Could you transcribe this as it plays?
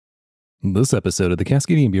This episode of the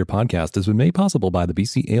Cascadian Beer Podcast has been made possible by the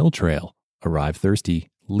BC Ale Trail. Arrive thirsty,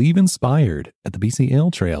 leave inspired at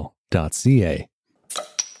thebcaletrail.ca.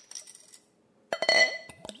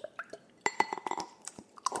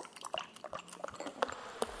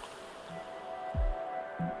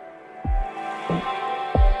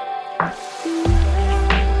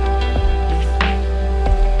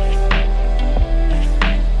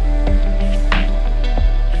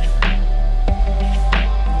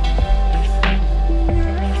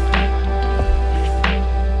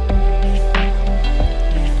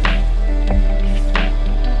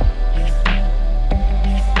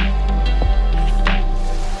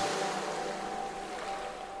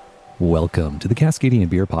 Welcome to the Cascadian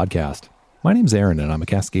Beer Podcast. My name's Aaron and I'm a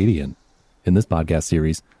Cascadian. In this podcast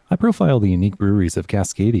series, I profile the unique breweries of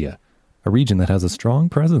Cascadia, a region that has a strong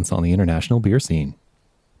presence on the international beer scene.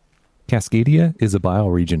 Cascadia is a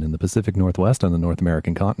bioregion in the Pacific Northwest on the North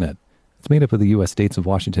American continent. It's made up of the U.S. states of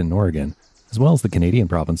Washington and Oregon, as well as the Canadian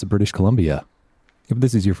province of British Columbia. If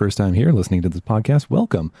this is your first time here listening to this podcast,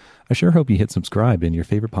 welcome. I sure hope you hit subscribe in your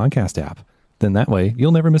favorite podcast app. Then that way,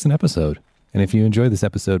 you'll never miss an episode. And if you enjoy this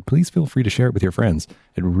episode, please feel free to share it with your friends.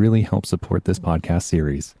 It really helps support this podcast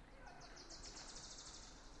series.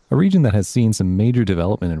 A region that has seen some major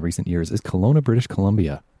development in recent years is Kelowna, British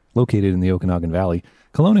Columbia. Located in the Okanagan Valley,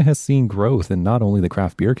 Kelowna has seen growth in not only the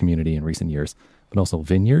craft beer community in recent years, but also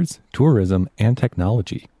vineyards, tourism, and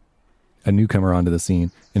technology. A newcomer onto the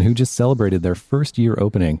scene, and who just celebrated their first year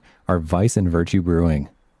opening, are Vice and Virtue Brewing.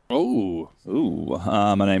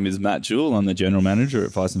 My name is Matt Jewell. I'm the general manager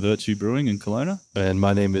at Vice and Virtue Brewing in Kelowna. And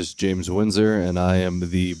my name is James Windsor, and I am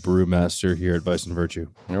the brewmaster here at Vice and Virtue.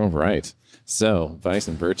 All right. So, Vice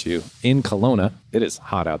and Virtue in Kelowna. It is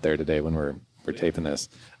hot out there today when we're taping this.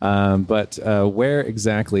 But where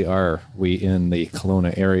exactly are we in the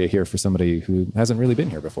Kelowna area here for somebody who hasn't really been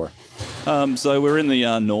here before? So we're in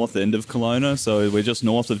the north end of Kelowna. So we're just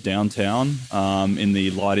north of downtown in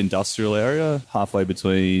the light industrial area, halfway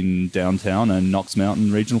between downtown and Knox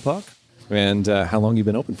Mountain Regional Park. And how long have you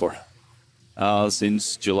been open for?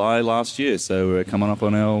 Since July last year. So we're coming up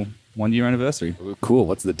on our 1 year anniversary. Cool.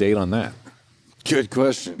 What's the date on that? Good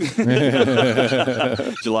question. July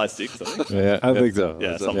 6th, I think. Yeah, I think so.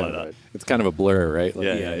 Yeah, something like that. It's kind of a blur, right?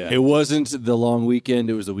 Yeah. It wasn't the long weekend.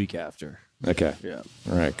 It was the week after. Okay. Yeah.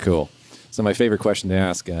 All right, cool. So my favorite question to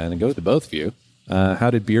ask, and it goes to both of you, how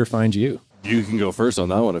did beer find you? You can go first on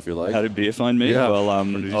that one if you like. How did beer find me? Yeah. Well,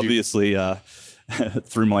 obviously,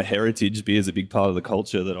 through my heritage, beer is a big part of the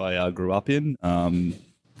culture that I grew up in.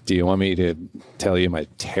 Do you want me to tell you my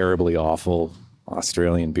terribly awful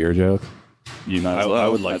Australian beer joke? You may as well. I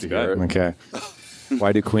would like to hear it. Okay.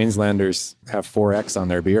 Why do Queenslanders have 4X on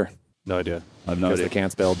their beer? No idea. I've no Because idea. they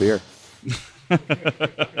can't spell beer.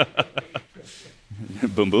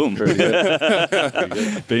 Boom, boom. Pretty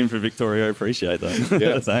good. Being from Victoria, I appreciate that.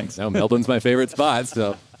 Yeah. Thanks. No, Melbourne's my favorite spot,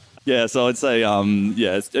 so... Yeah, so I'd say,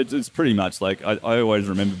 it's pretty much like I always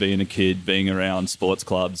remember being a kid, being around sports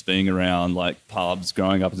clubs, being around like pubs,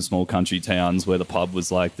 growing up in small country towns where the pub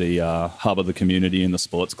was like the hub of the community and the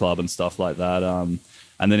sports club and stuff like that. And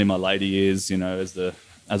then in my later years, you know,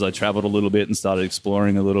 as I traveled a little bit and started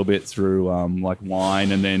exploring a little bit through like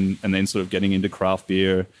wine and then sort of getting into craft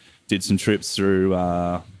beer, did some trips through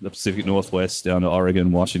the Pacific Northwest down to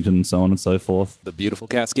Oregon, Washington, and so on and so forth. The beautiful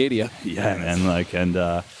Cascadia. Yeah, man.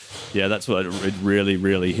 That's what it really,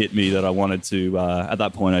 really hit me that I wanted to, at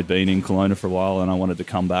that point I'd been in Kelowna for a while and I wanted to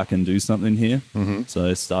come back and do something here. Mm-hmm. So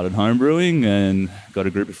I started home brewing and got a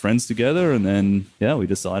group of friends together and then, we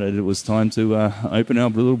decided it was time to open our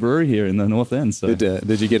little brewery here in the North End. So.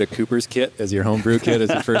 Did you get a Cooper's kit as your homebrew kit as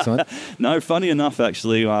your first one? No, funny enough,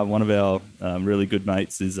 actually, one of our really good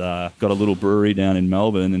mates is got a little brewery down in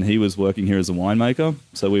Melbourne and he was working here as a winemaker.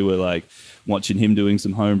 So we were like watching him doing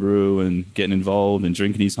some homebrew and getting involved and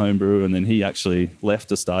drinking his homebrew. And then he actually left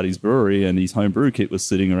to start his brewery and his homebrew kit was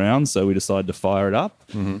sitting around. So we decided to fire it up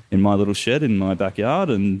in my little shed in my backyard.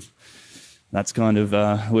 And that's kind of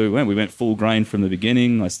where we went. We went full grain from the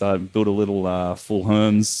beginning. I built a little full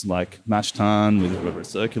herms like mash tun with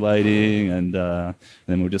recirculating, and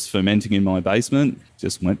then we're just fermenting in my basement.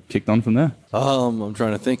 Just kicked on from there. I'm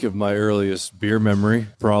trying to think of my earliest beer memory.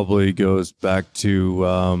 Probably goes back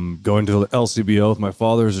to going to the LCBO with my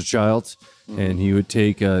father as a child. And he would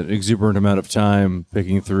take an exuberant amount of time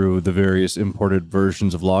picking through the various imported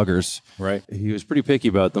versions of lagers. Right. He was pretty picky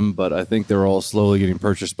about them, but I think they're all slowly getting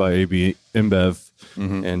purchased by AB InBev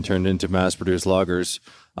and turned into mass-produced lagers.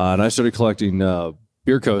 And I started collecting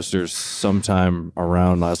beer coasters sometime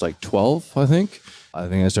around, I was like 12, I think.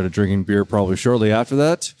 I started drinking beer probably shortly after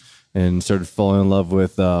that and started falling in love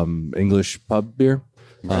with English pub beer.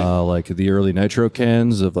 like the early nitro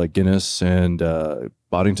cans of like Guinness and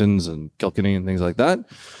Boddingtons and Kilkenny and things like that.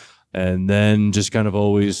 And then just kind of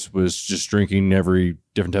always was just drinking every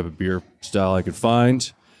different type of beer style I could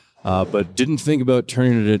find. But didn't think about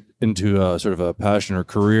turning it into a sort of a passion or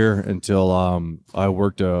career until I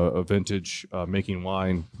worked a vintage making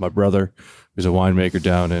wine. My brother was a winemaker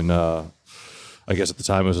down in, I guess at the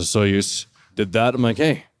time it was a Soyuz. Did that. I'm like,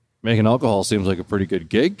 hey, making alcohol seems like a pretty good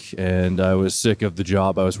gig. And I was sick of the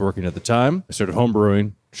job I was working at the time. I started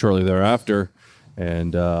homebrewing shortly thereafter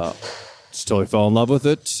and just totally fell in love with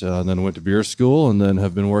it. And then went to beer school and then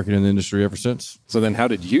have been working in the industry ever since. So then how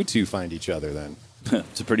did you two find each other then?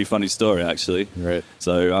 It's a pretty funny story, actually. Right.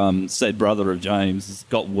 So, said brother of James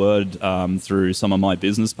got word through some of my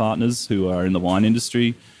business partners who are in the wine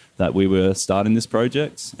industry that we were starting this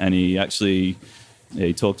project, and he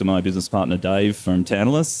talked to my business partner Dave from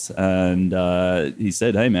Tantalus, and he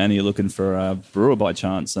said, "Hey man, are you looking for a brewer by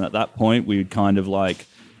chance?" And at that point, we would kind of like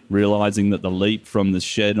realizing that the leap from the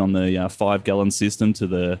shed on the 5-gallon system to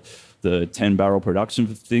the 10-barrel production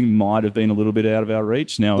thing might have been a little bit out of our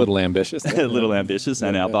reach. Now, A little ambitious. a little ambitious.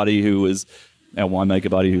 And our buddy who was our winemaker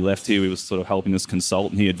buddy who left here, he was sort of helping us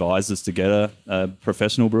consult, and he advised us to get a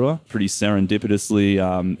professional brewer. Pretty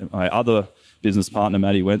serendipitously, my other business partner,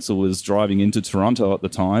 Matty Wenzel, was driving into Toronto at the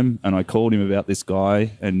time, and I called him about this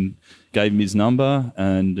guy and gave him his number,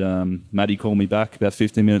 and Matty called me back about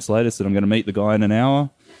 15 minutes later, said, I'm going to meet the guy in an hour.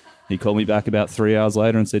 He called me back about 3 hours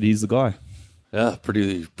later and said, he's the guy. Yeah,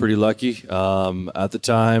 pretty lucky. At the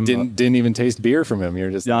time, Didn't even taste beer from him. You're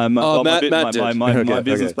just Matt did. My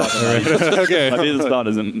business partner. Okay. My business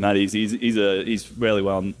partner isn't Matt. He's fairly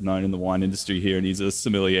well known in the wine industry here, and he's a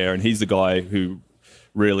sommelier, and he's the guy who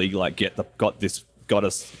really like got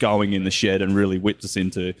us going in the shed and really whipped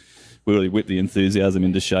the enthusiasm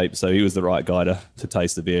into shape. So he was the right guy to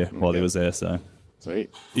taste the beer while he was there. So.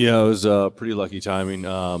 Sweet. Yeah, it was pretty lucky timing.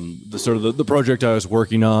 The project I was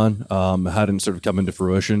working on hadn't sort of come into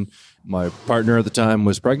fruition. My partner at the time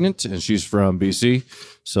was pregnant, and she's from BC.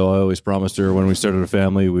 So I always promised her when we started a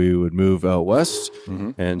family, we would move out west.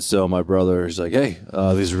 Mm-hmm. And so my brother is like, hey,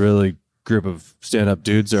 these really group of stand-up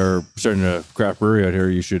dudes are starting a craft brewery out here.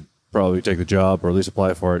 You should probably take the job or at least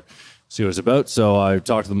apply for it, see what it's about. So I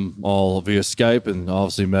talked to them all via Skype and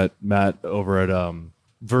obviously met Matt over at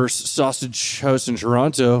Verse Sausage House in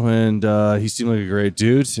Toronto, and he seemed like a great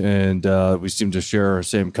dude, and we seemed to share our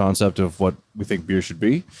same concept of what we think beer should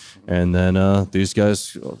be. And then these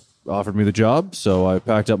guys offered me the job, so I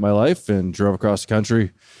packed up my life and drove across the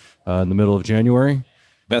country in the middle of January.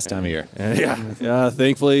 Best time of year. Yeah.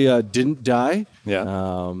 Thankfully, didn't die. Yeah.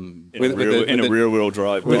 In a rear-wheel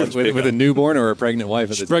drive. With a newborn or a pregnant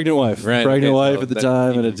wife? Pregnant wife. Right. Pregnant Okay. wife So at the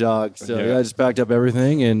time and a dog. So I just packed up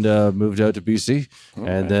everything and moved out to BC. Okay.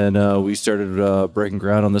 And then we started breaking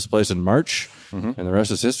ground on this place in March. Mm-hmm. And the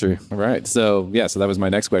rest is history. All right. So that was my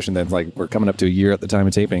next question then. Like, we're coming up to a year at the time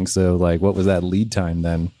of taping. So like, what was that lead time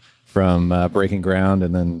then? From breaking ground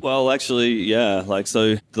and then... Well, actually, yeah. Like,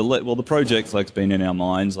 so the project's like been in our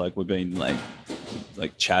minds. Like, we've been like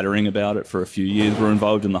chattering about it for a few years. We're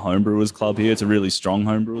involved in the Homebrewers Club here. It's a really strong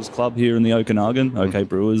Homebrewers Club here in the Okanagan. OK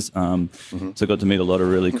Brewers. So I got to meet a lot of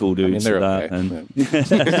really cool dudes for that. Okay.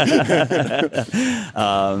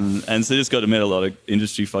 And so just got to meet a lot of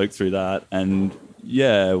industry folk through that. And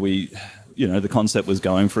yeah, the concept was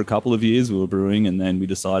going for a couple of years. We were brewing, and then we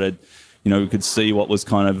decided, we could see what was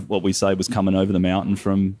kind of what we say was coming over the mountain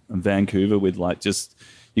from Vancouver with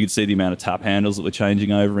you could see the amount of tap handles that were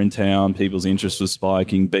changing over in town. People's interest was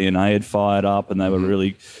spiking. B&A had fired up, and they were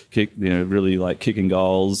really kicking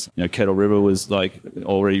goals. Kettle River was like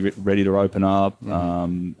already ready to open up.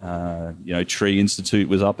 Tree Institute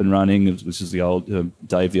was up and running, which is the old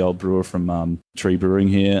Dave, the old brewer from Tree Brewing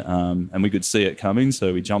here, and we could see it coming.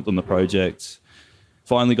 So we jumped on the project.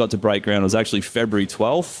 Finally got to break ground. It was actually February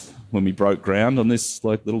 12th. When we broke ground on this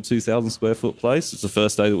little 2,000 square foot place. It's the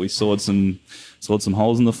first day that we sawed some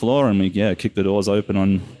holes in the floor, and we kicked the doors open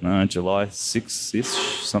on July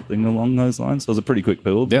 6th-ish, something along those lines. So it was a pretty quick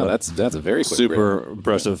build. Yeah, that's a very quick super build.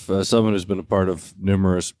 Impressive. Someone who's been a part of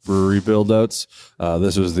numerous brewery build-outs.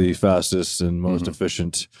 This was the fastest and most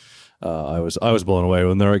efficient. I was blown away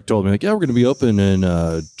when they told me we're going to be open in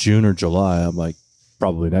June or July. I'm like,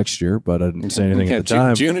 probably next year, but I didn't say anything at the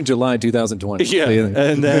time. June and July 2020. Yeah,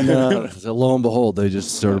 and then lo and behold, they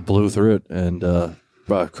just sort of blew through it. And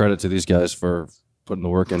credit to these guys for putting the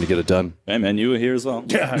work in to get it done. Hey, man, you were here as well.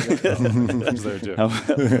 Yeah, I was there too. I'm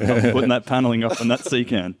putting that paneling up on that sea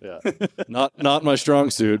can. Yeah, not my strong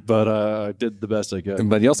suit, but I did the best I could.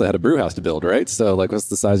 But you also had a brew house to build, right? So like, what's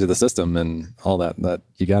the size of the system and all that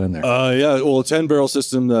you got in there? Yeah, well, a 10-barrel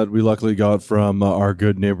system that we luckily got from our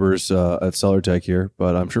good neighbors at Cellar Tech here,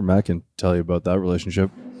 but I'm sure Matt can tell you about that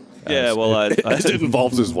relationship. Yeah, well, It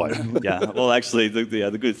involves his wife. Yeah, well, actually,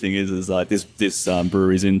 the good thing is like this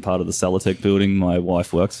brewery's in part of the Celatec building. My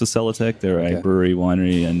wife works for Celatec. They're a brewery,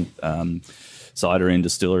 winery, and cider and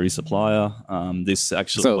distillery supplier. This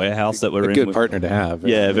actual warehouse that we're in, a good partner to have.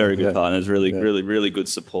 Yeah, very good partners. Really good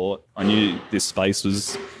support. I knew this space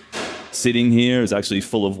was sitting here is actually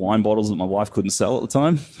full of wine bottles that my wife couldn't sell at the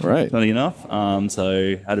time. Right. Funny enough.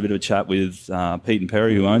 So had a bit of a chat with Pete and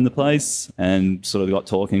Perry, who own the place, and sort of got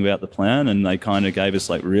talking about the plan, and they kind of gave us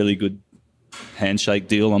like really good handshake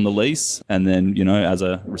deal on the lease. And then, as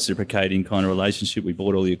a reciprocating kind of relationship, we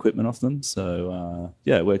bought all the equipment off them. So,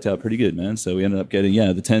 it worked out pretty good, man. So we ended up getting,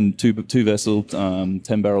 the two vessel,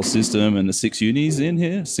 10-barrel system and the 6 unis in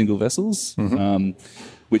here, single vessels. Mm-hmm.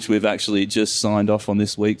 Which we've actually just signed off on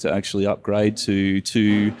this week to actually upgrade to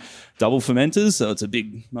 2 double fermenters. So it's a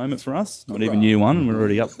big moment for us. Not even year one, and we're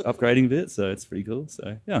already upgrading a bit. So it's pretty cool.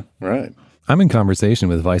 So, yeah. Right. I'm in conversation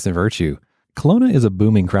with Vice and Virtue. Kelowna is a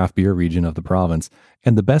booming craft beer region of the province,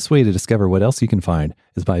 and the best way to discover what else you can find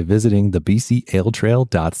is by visiting the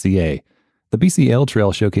bcaletrail.ca. The BC Ale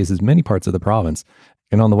Trail showcases many parts of the province,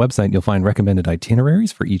 and on the website you'll find recommended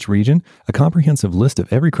itineraries for each region, a comprehensive list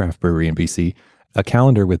of every craft brewery in BC, a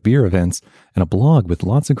calendar with beer events, and a blog with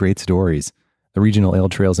lots of great stories. The regional ale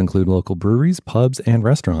trails include local breweries, pubs, and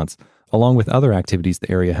restaurants, along with other activities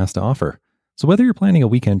the area has to offer. So whether you're planning a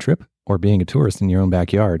weekend trip or being a tourist in your own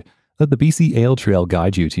backyard, let the BC Ale Trail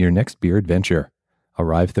guide you to your next beer adventure.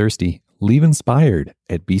 Arrive thirsty, leave inspired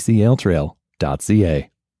at bcaletrail.ca.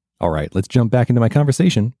 All right, let's jump back into my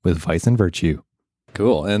conversation with Vice and Virtue.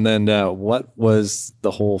 Cool. And then what was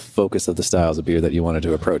the whole focus of the styles of beer that you wanted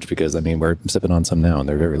to approach? Because, we're sipping on some now, and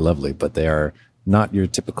they're very lovely, but they are not your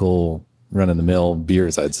typical run-of-the-mill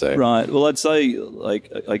beers, I'd say. Right. Well, I'd say,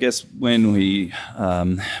 I guess when we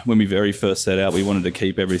very first set out, we wanted to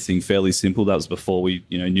keep everything fairly simple. That was before we,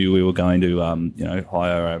 knew we were going to,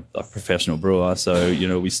 hire a professional brewer. So,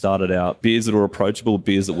 we started out beers that were approachable,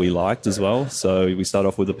 beers that we liked as well. So we started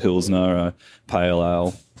off with a Pilsner, a Pale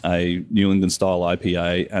Ale, a New England style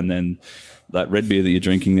IPA, and then that red beer that you're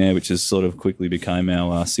drinking there, which has sort of quickly became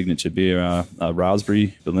our signature beer,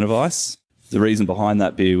 Raspberry Berliner Weiss. The reason behind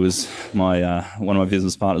that beer was my one of my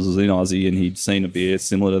business partners was in Aussie, and he'd seen a beer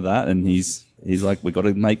similar to that, and he's like, "We got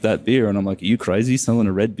to make that beer." And I'm like, "Are you crazy selling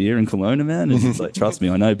a red beer in Kelowna, man?" And he's like, "Trust me,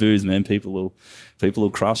 I know booze, man. People will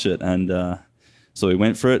crush it." And so we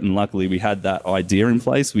went for it, and luckily we had that idea in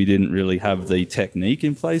place. We didn't really have the technique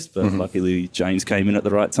in place, but luckily James came in at the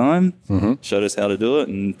right time, showed us how to do it,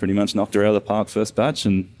 and pretty much knocked her out of the park first batch,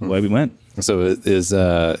 and away we went. So is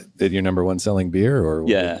it your number one selling beer? Or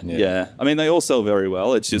Yeah. They all sell very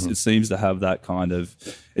well. It's just it seems to have that kind of,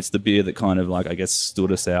 it's the beer that kind of like, I guess,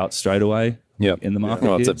 stood us out straight away in the market.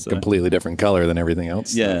 Well, it's a completely different color than everything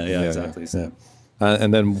else. Yeah, exactly. Yeah.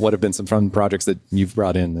 And then what have been some fun projects that you've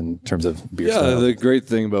brought in terms of beer style? The great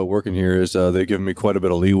thing about working here is they've given me quite a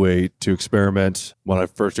bit of leeway to experiment. When I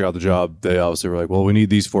first got the job, they obviously were like, well, we need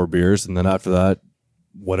these 4 beers. And then after that,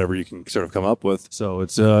 whatever you can sort of come up with. So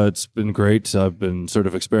it's been great. I've been sort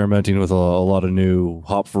of experimenting with a lot of new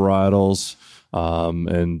hop varietals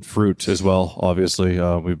and fruit as well, obviously.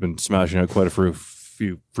 We've been smashing out quite a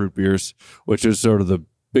few fruit beers, which is sort of the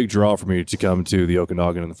big draw for me to come to the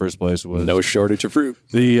Okanagan in the first place. Was no shortage of fruit.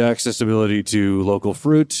 The accessibility to local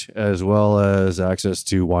fruit as well as access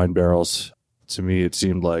to wine barrels. To me, it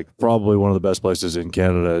seemed like probably one of the best places in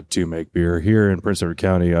Canada to make beer. Here in Prince Edward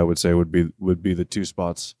County, I would say would be the 2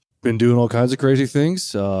 spots. Been doing all kinds of crazy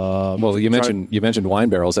things. Well, you mentioned wine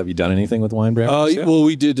barrels. Have you done anything with wine barrels? Well,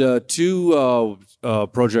 we did 2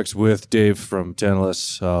 projects with Dave from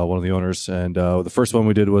Tantalus, one of the owners, and the first one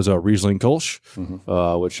we did was a Riesling Kolsch,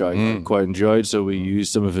 which I quite enjoyed. So we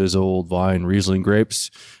used some of his old vine Riesling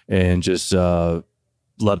grapes and just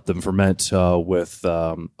let them ferment with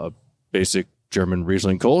a basic German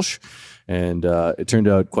Riesling Kolsch, and it turned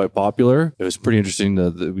out quite popular. It was pretty interesting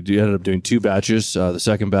that we ended up doing 2 batches. The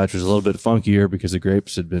second batch was a little bit funkier because the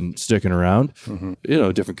grapes had been sticking around.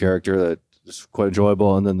 Different character that was quite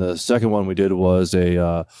enjoyable. And then the second one we did was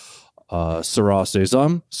a Syrah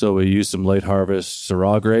Saison. So we used some late harvest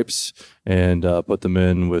Syrah grapes and put them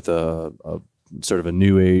in with a sort of a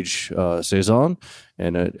new age saison,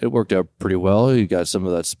 and it worked out pretty well. You got some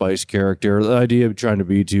of that spice character. The idea of trying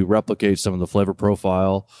to replicate some of the flavor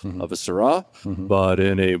profile of a Syrah, but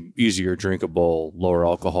in a easier drinkable, lower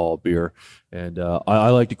alcohol beer. And I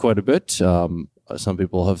liked it quite a bit. Some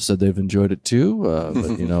people have said they've enjoyed it too,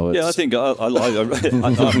 but you know, yeah, I think I like. I've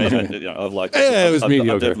liked it. Yeah, it was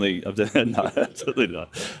mediocre. No, absolutely not.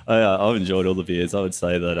 I've enjoyed all the beers. I would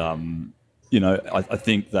say that I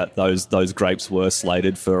think that those grapes were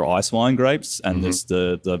slated for ice wine grapes, and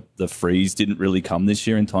the freeze didn't really come this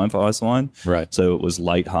year in time for ice wine. Right. So it was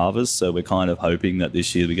late harvest. So we're kind of hoping that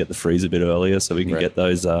this year we get the freeze a bit earlier, so we can get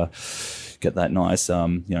those. Get that nice,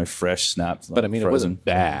 fresh snap. But I mean, frozen. It wasn't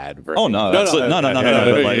bad. Oh no, absolutely. No.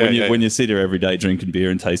 But like when you sit here every day drinking beer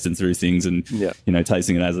and tasting through things, and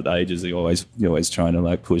tasting it as it ages, you're always trying to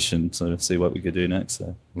like push and sort of see what we could do next.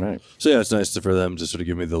 So. Right. So yeah, it's nice for them to sort of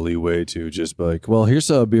give me the leeway to just be like, well, here's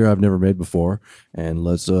a beer I've never made before, and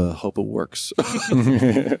let's hope it works.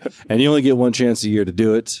 And you only get one chance a year to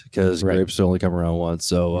do it because grapes only come around once.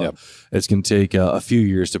 So it's going to take a few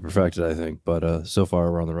years to perfect it, I think. But so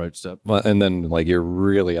far we're on the right step. Well, and then like you're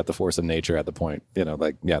really at the force of nature at the point, they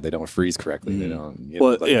don't freeze correctly. They don't.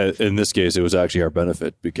 In this case, it was actually our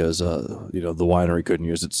benefit because the winery couldn't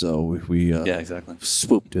use it, so we exactly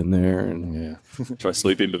swooped in there and try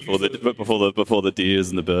sleeping before the deers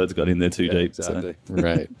and the birds got in there too deep. Exactly. So.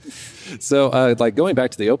 Right. So like going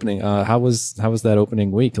back to the opening, how was that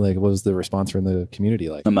opening week? Like, what was the response from the community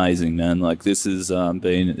like? Amazing, man. Like this has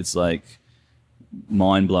it's like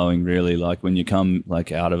mind blowing, really. Like when you come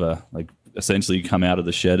like out of essentially you come out of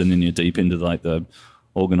the shed and then you're deep into like the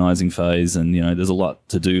organizing phase, and there's a lot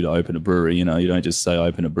to do to open a brewery. You don't just say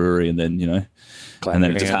open a brewery and then and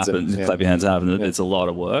then it just happens. Clap your hands happen. It's a lot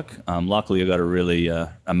of work. Luckily, I got a really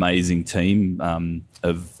amazing team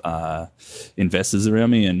of investors around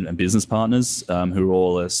me and business partners who are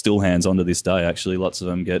all still hands on to this day. Actually, lots of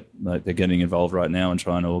them they're getting involved right now and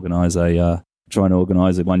trying to organize a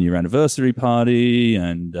 1-year anniversary party,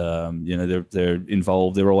 and they're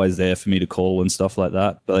involved. They're always there for me to call and stuff like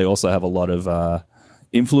that. But they also have a lot of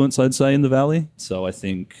influence, I'd say, in the valley. So I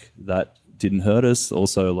think that didn't hurt us.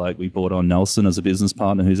 Also, like we brought on Nelson as a business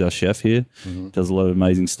partner, who's our chef here, does a lot of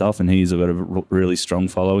amazing stuff, and he's got a really strong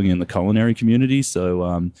following in the culinary community.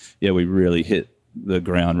 So we really hit the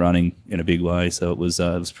ground running in a big way. So it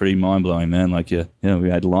was pretty mind blowing, man. Like we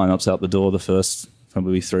had lineups out the door the first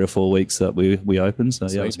probably 3 or 4 weeks that we opened. So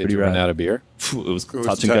it was pretty rad. Run out of beer? It was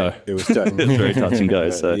touch and go. It was tight. It was very touch and go.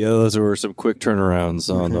 So those were some quick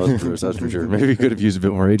turnarounds on those brewers, that's for sure. Maybe we could have used a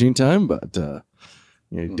bit more aging time, but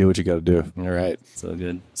do what you got to do. All right. So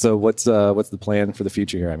good. So what's the plan for the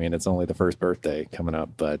future here? I mean, it's only the first birthday coming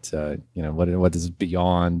up, but what is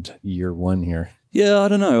beyond year one here? Yeah, I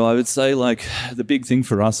don't know. I would say like the big thing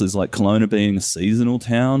for us is like Kelowna being a seasonal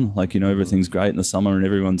town. Like, everything's great in the summer and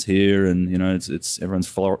everyone's here, and it's everyone's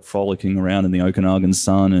frolicking around in the Okanagan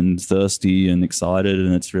sun and thirsty and excited,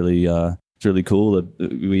 and it's really cool that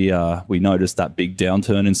we noticed that big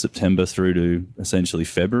downturn in September through to essentially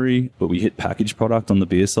February, but we hit packaged product on the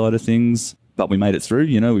beer side of things. But we made it through,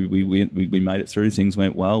 we made it through. Things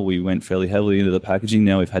went well. We went fairly heavily into the packaging.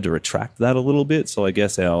 Now we've had to retract that a little bit. So I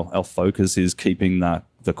guess our focus is keeping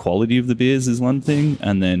the quality of the beers is one thing,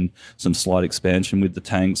 and then some slight expansion with the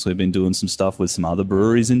tanks. We've been doing some stuff with some other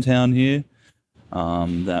breweries in town here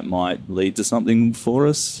that might lead to something for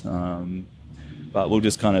us. But we'll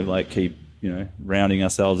just kind of like keep rounding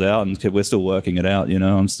ourselves out, and we're still working it out.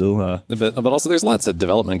 I'm still. But also, there's lots of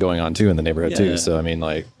development going on too in the neighborhood too. So I mean,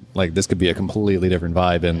 like this could be a completely different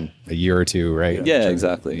vibe in a year or two, right? Yeah,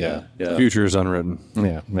 exactly. Yeah. The future is unwritten.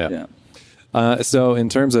 Yeah. So in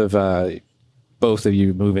terms of both of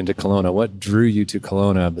you move into Kelowna, what drew you to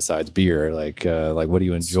Kelowna besides beer? Like what do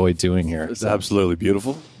you enjoy doing here? It's absolutely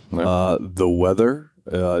beautiful. Yeah. The weather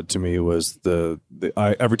to me was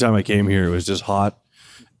every time I came here, it was just hot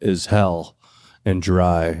as hell and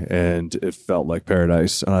dry, and it felt like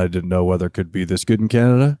paradise, and I didn't know weather could be this good in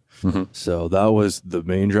Canada. So that was the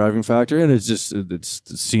main driving factor, and it's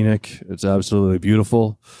scenic. It's absolutely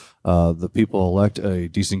beautiful. The people elect a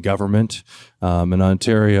decent government, and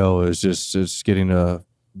Ontario is just getting a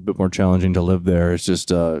bit more challenging to live there. It's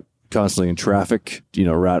just constantly in traffic,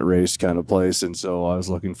 rat race kind of place, and so I was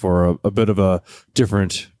looking for a bit of a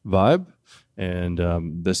different vibe. And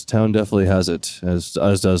this town definitely has it, as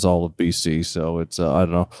does all of BC. So it's I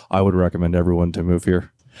don't know. I would recommend everyone to move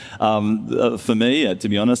here. For me, to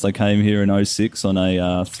be honest, I came here in 2006 on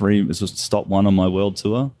a stop one on my world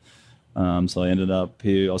tour. So I ended up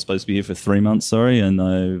here. I was supposed to be here for 3 months, and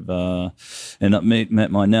I've ended up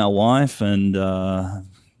met my now wife, and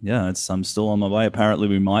I'm still on my way. Apparently,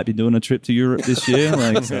 we might be doing a trip to Europe this year.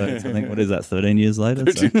 Like, so I think, what is that, 13 years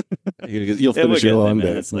later? So. You'll finish your long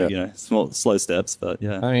day. It's like, slow steps, but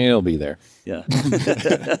yeah. I mean, it'll be there. Yeah.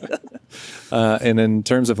 And in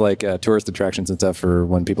terms of like tourist attractions and stuff for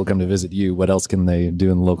when people come to visit you, what else can they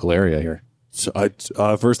do in the local area here? So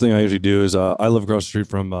first thing I usually do is I live across the street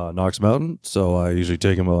from Knox Mountain, so I usually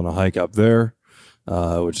take them on a hike up there,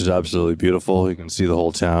 which is absolutely beautiful. You can see the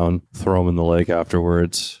whole town. Throw them in the lake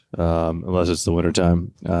afterwards, unless it's the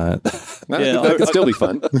wintertime. That could still be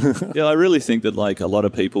fun. Yeah, I really think that like a lot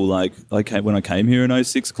of people when I came here in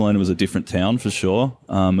 06, Kelowna was a different town for sure.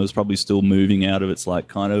 It was probably still moving out of its like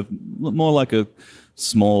kind of more like a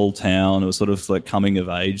small town. It was sort of like coming of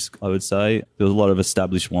age, I would say. There was a lot of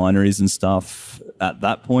established wineries and stuff at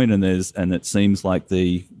that point, and it seems like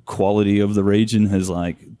the quality of the region has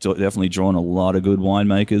like definitely drawn a lot of good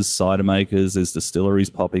winemakers, cider makers. There's distilleries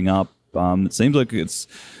popping up. It seems like there's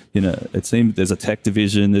a tech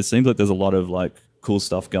division. It seems like there's a lot of like cool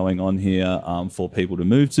stuff going on here for people to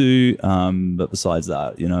move to. But besides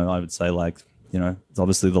that, I would say like, it's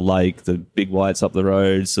obviously the lake, the Big Whites up the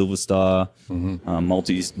road, Silver Star,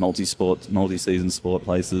 multi-season sport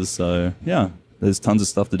places. So yeah, there's tons of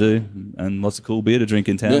stuff to do and lots of cool beer to drink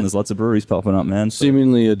in town. Yeah. There's lots of breweries popping up, man. So.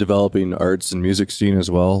 Seemingly a developing arts and music scene as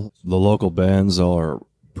well. The local bands are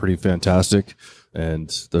pretty fantastic. And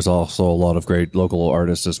there's also a lot of great local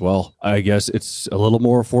artists as well. I guess it's a little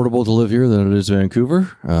more affordable to live here than it is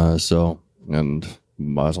Vancouver. And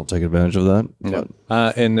might as well take advantage of that. Yeah.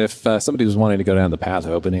 And if somebody was wanting to go down the path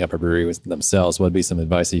of opening up a brewery with themselves, what would be some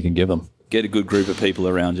advice that you can give them? Get a good group of people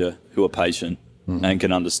around you who are patient and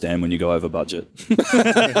can understand when you go over budget.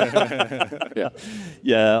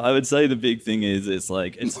 Yeah, I would say the big thing is it's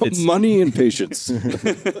money and patience.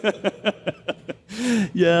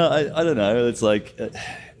 Yeah, I don't know. It's like,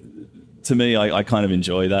 to me, I kind of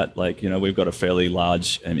enjoy that. Like, we've got a fairly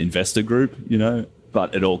large investor group,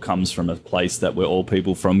 but it all comes from a place that we're all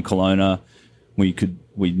people from Kelowna.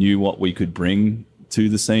 We knew what we could bring to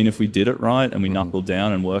the scene if we did it right, and we knuckled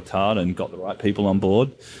down and worked hard and got the right people on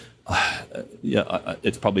board.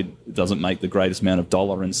 It probably doesn't make the greatest amount of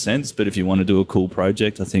dollar and cents, but if you want to do a cool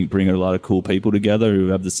project, I think bring a lot of cool people together who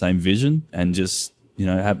have the same vision and just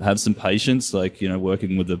have some patience, like,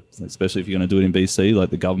 working with especially if you're going to do it in BC, like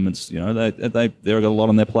the governments, they've got a lot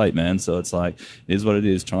on their plate, man. So it's like, it is what it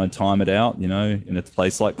is. Try and time it out, in a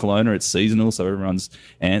place like Kelowna, it's seasonal. So everyone's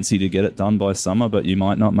antsy to get it done by summer, but you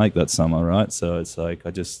might not make that summer. Right. So it's like,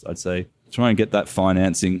 I'd say try and get that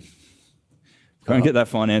financing. Get that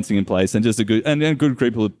financing in place, and just a good group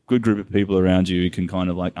of people around you who can kind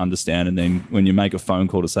of like understand. And then when you make a phone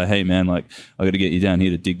call to say, "Hey, man, like I got to get you down here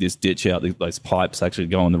to dig this ditch out. Those pipes actually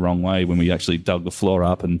going the wrong way." When we actually dug the floor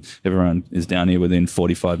up, and everyone is down here within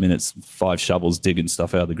 45 minutes, 5 shovels digging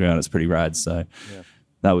stuff out of the ground. It's pretty rad. So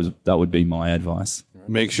that would be my advice.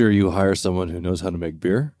 Make sure you hire someone who knows how to make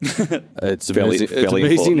beer. It's fairly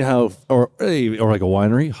amazing how, or like a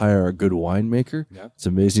winery, hire a good winemaker. Yeah. It's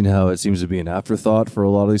amazing how it seems to be an afterthought for a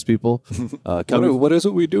lot of these people. What is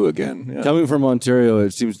it we do again? Yeah. Coming from Ontario,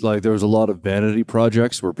 it seems like there was a lot of vanity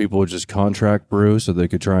projects where people would just contract brew so they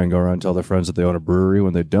could try and go around and tell their friends that they own a brewery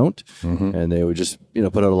when they don't. And they would just,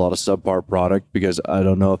 put out a lot of subpar product because I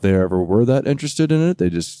don't know if they ever were that interested in it. They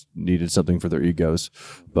just needed something for their egos.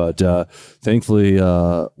 But thankfully,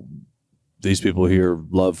 these people here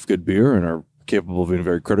love good beer and are capable of being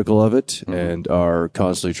very critical of it and are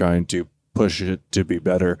constantly trying to push it to be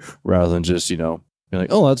better rather than just, being like,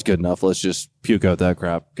 oh, that's good enough. Let's just puke out that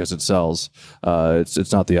crap because it sells.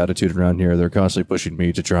 It's not the attitude around here. They're constantly pushing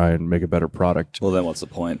me to try and make a better product. Well, then what's the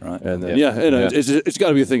point, right? And then, it's got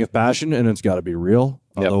to be a thing of passion and it's got to be real.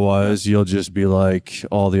 Yep. Otherwise, you'll just be like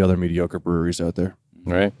all the other mediocre breweries out there.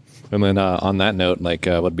 Right. And then on that note, like,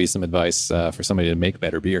 what would be some advice for somebody to make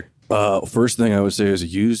better beer? First thing I would say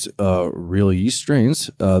is use real yeast strains.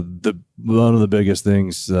 One of the biggest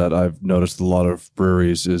things that I've noticed a lot of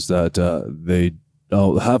breweries is that they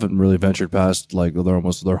haven't really ventured past like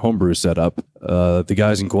their homebrew setup. The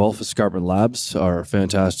guys in Guelph, Escarpment Labs, are a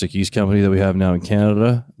fantastic yeast company that we have now in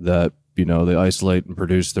Canada that they isolate and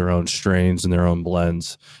produce their own strains and their own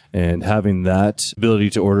blends. And having that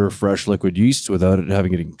ability to order fresh liquid yeast without it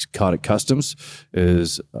getting caught at customs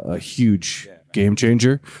is a huge game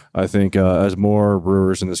changer. I think as more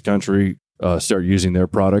brewers in this country start using their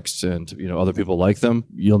products and other people like them,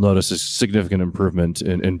 you'll notice a significant improvement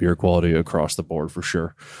in beer quality across the board for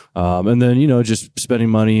sure. And then just spending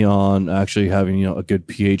money on actually having a good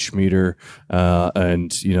pH meter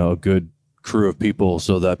and a good crew of people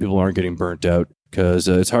so that people aren't getting burnt out because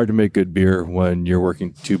it's hard to make good beer when you're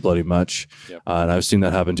working too bloody much. Yep. And I've seen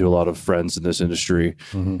that happen to a lot of friends in this industry,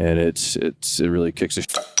 and it really kicks the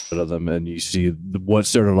shit out of them. And you see what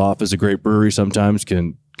started off as a great brewery sometimes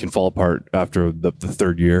can fall apart after the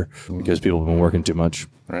third year because people have been working too much.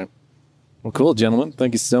 Right. Well, cool, gentlemen.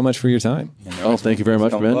 Thank you so much for your time. Oh, thank you very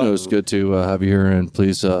much, Ben. It was good to have you here, and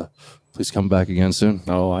please come back again soon.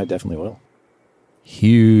 Oh, I definitely will.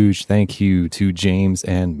 Huge thank you to James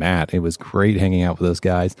and Matt. It was great hanging out with those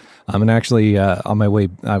guys. And actually, on my way,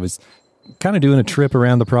 I was kind of doing a trip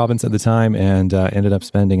around the province at the time, and ended up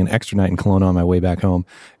spending an extra night in Kelowna on my way back home,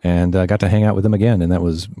 and got to hang out with them again. And that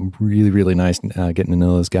was really, really nice, getting to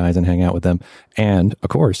know those guys and hang out with them. And of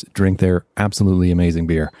course, drink their absolutely amazing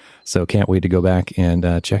beer. So can't wait to go back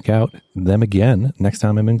and check out them again next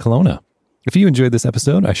time I'm in Kelowna. If you enjoyed this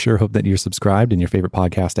episode, I sure hope that you're subscribed in your favorite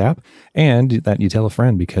podcast app and that you tell a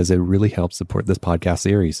friend, because it really helps support this podcast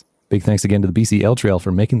series. Big thanks again to the BC Ale Trail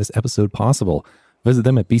for making this episode possible. Visit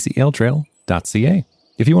them at bcaletrail.ca.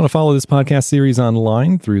 If you want to follow this podcast series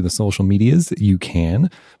online through the social medias, you can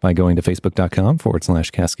by going to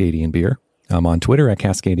facebook.com/Cascadian Beer. I'm on Twitter at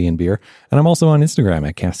Cascadian Beer, and I'm also on Instagram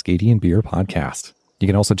at Cascadian Beer Podcast. You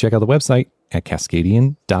can also check out the website at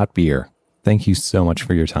cascadian.beer. Thank you so much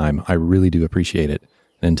for your time. I really do appreciate it.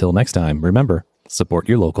 And until next time, remember, support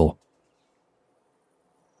your local.